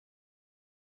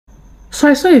So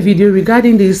I saw a video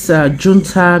regarding this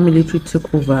junta military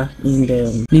takeover in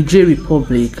the Niger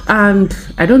Republic, and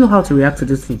I don't know how to react to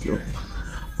this video.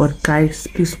 But guys,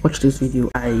 please watch this video.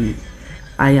 I'm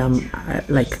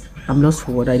lost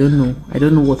for word. I don't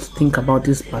know what to think about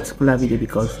this particular video,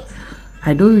 because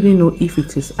I don't really know if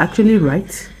it is actually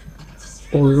right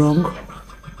or wrong.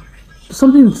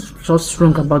 Something's just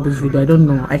wrong about this video. I don't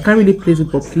know. I can't really place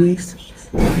it, but please,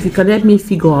 if you can let me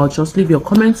figure out, just leave your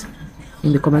comments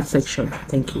in the comment section.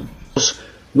 Thank you.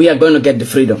 We are going to get the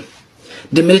freedom.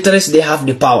 The militaries, they have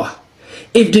the power.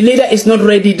 If the leader is not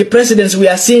ready, the presidents, we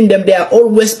are seeing them, they are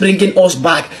always bringing us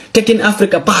back, taking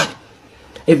Africa back.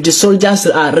 If the soldiers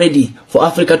are ready for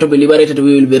Africa to be liberated,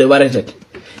 we will be liberated.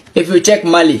 If you check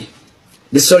Mali,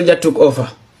 the soldier took over.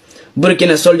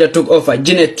 Burkina soldier took over.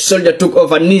 Guinea soldier took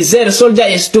over. Niger soldier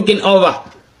is taking over.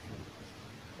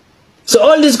 So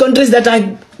all these countries that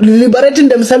are liberating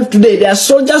themselves today, their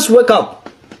soldiers wake up.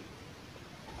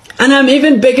 And I'm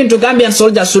even begging to Gambian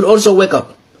soldiers should also wake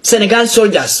up. Senegal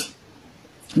soldiers,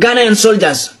 Ghanaian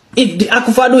soldiers. If the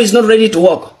Akufo-Addo is not ready to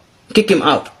work, kick him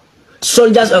out.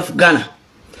 Soldiers of Ghana,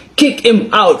 kick him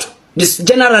out. This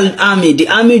general army, the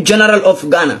army general of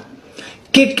Ghana,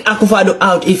 kick Akufo-Addo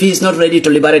out if he is not ready to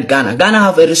liberate Ghana. Ghana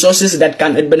have resources that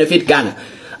can benefit Ghana.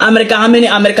 America, how many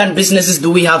American businesses do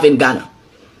we have in Ghana?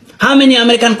 How many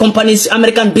American companies,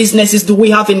 American businesses do we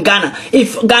have in Ghana?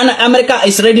 If America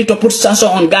is ready to put sanctions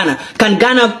on Ghana,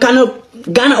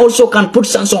 Ghana also can put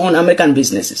sanctions on American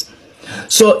businesses.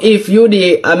 So if you,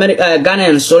 the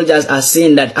Ghanaian soldiers, are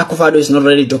seeing that Akufo-Addo is not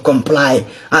ready to comply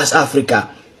as Africa,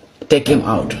 take him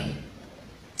out,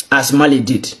 as Mali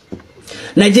did.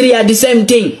 Nigeria, the same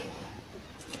thing.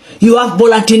 You have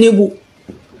Bola Tinubu,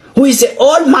 who is an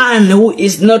old man who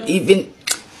is not even...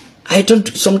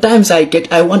 sometimes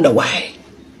I wonder why.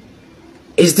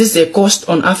 Is this a cost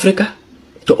on Africa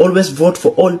to always vote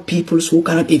for old peoples who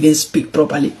cannot even speak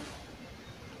properly?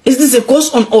 Is this a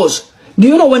cost on us? Do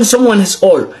you know when someone is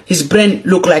old, his brain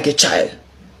look like a child?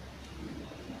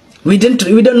 We don't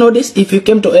know this. If you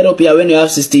came to Europe here when you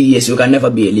have 60 years, you can never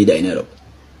be a leader in Europe.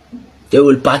 They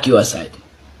will park you aside.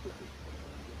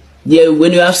 Yeah,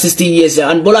 when you have 60 years,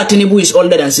 and Bola Tinubu is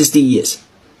older than 60 years.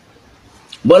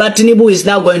 Bola Tinubu is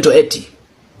now going to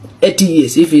 80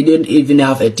 years, if he didn't even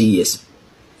have 80 years.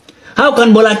 How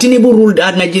can Bola Tinubu rule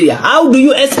that Nigeria? How do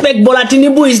you expect Bola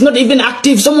Tinubu is not even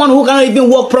active, someone who cannot even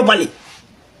walk properly,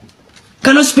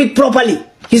 cannot speak properly?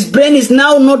 His brain is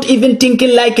now not even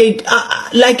thinking like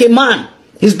a man.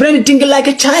 His brain is thinking like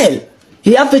a child.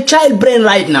 He has a child brain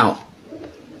right now.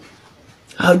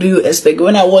 How do you expect?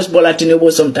 When I watch Bola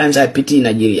Tinubu, sometimes I pity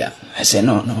Nigeria. I say,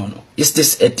 no. Is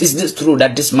this true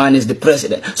that this man is the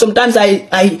president? Sometimes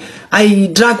I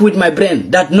drag with my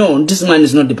brain that no, this man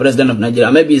is not the president of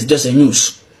Nigeria. Maybe it's just a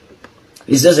news.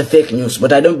 It's just a fake news.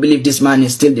 But I don't believe this man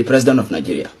is still the president of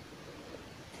Nigeria.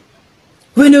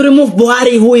 When you remove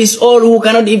Buhari, who is old, who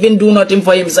cannot even do nothing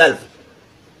for himself,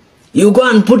 you go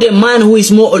and put a man who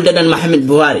is more older than Mohamed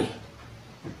Buhari.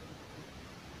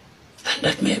 And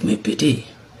that made me pity.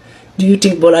 Do you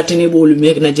think Bola Tinubu will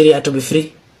make Nigeria to be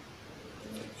free?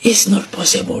 It's not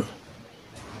possible.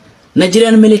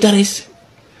 Nigerian militaries,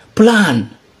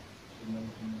 plan.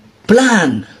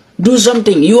 Do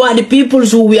something. You are the people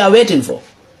who we are waiting for.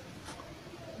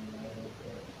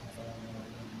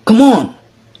 Come on.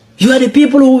 You are the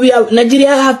people who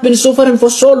Nigeria have been suffering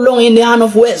for so long in the hand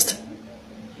of West.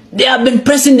 They have been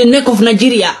pressing the neck of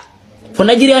Nigeria, for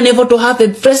Nigeria never to have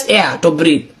a fresh air to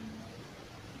breathe.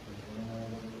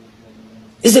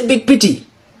 It's a big pity.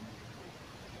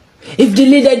 If the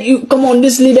leader, come on,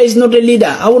 this leader is not a leader.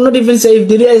 I will not even say if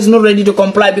the leader is not ready to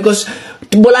comply, because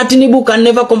Bola Tinubu can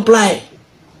never comply.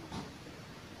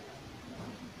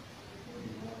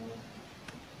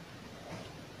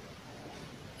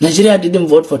 Nigeria didn't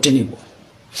vote for Tinubu.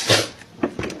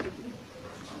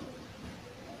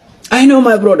 I know,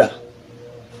 my brother.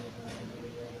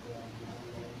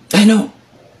 I know.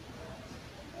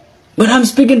 But I'm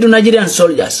speaking to Nigerian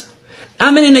soldiers. How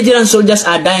many Nigerian soldiers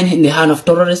are dying in the hand of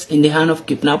terrorists, in the hand of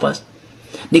kidnappers?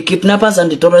 The kidnappers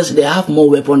and the terrorists, they have more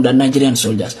weapons than Nigerian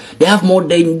soldiers. They have more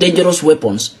dangerous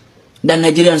weapons than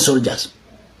Nigerian soldiers.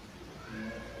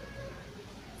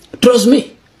 Trust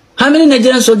me. How many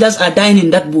Nigerian soldiers are dying in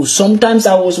that bush? Sometimes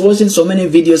I was watching so many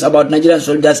videos about Nigerian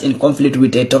soldiers in conflict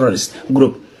with a terrorist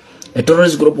group. A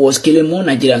terrorist group was killing more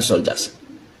Nigerian soldiers.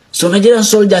 So Nigerian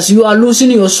soldiers, you are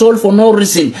losing your soul for no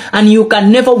reason, and you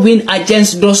can never win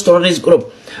against those terrorist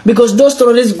groups, because those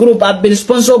terrorist groups have been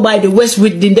sponsored by the West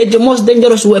with the most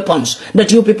dangerous weapons that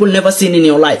you people never seen in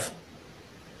your life.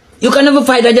 You can never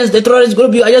fight against the terrorist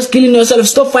group. You are just killing yourself.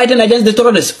 Stop fighting against the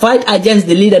terrorists. Fight against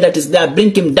the leader that is there.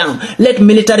 Bring him down. Let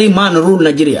military man rule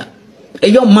Nigeria. A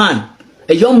young man,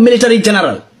 a young military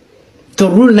general to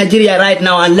rule Nigeria right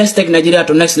now, and let's take Nigeria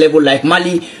to next level, like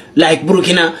Mali, like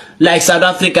Burkina, like South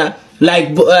Africa, like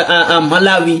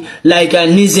Malawi, like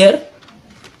Niger.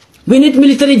 We need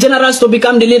military generals to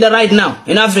become the leader right now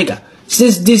in Africa,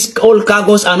 since these old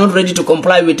cargoes are not ready to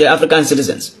comply with the African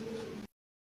citizens.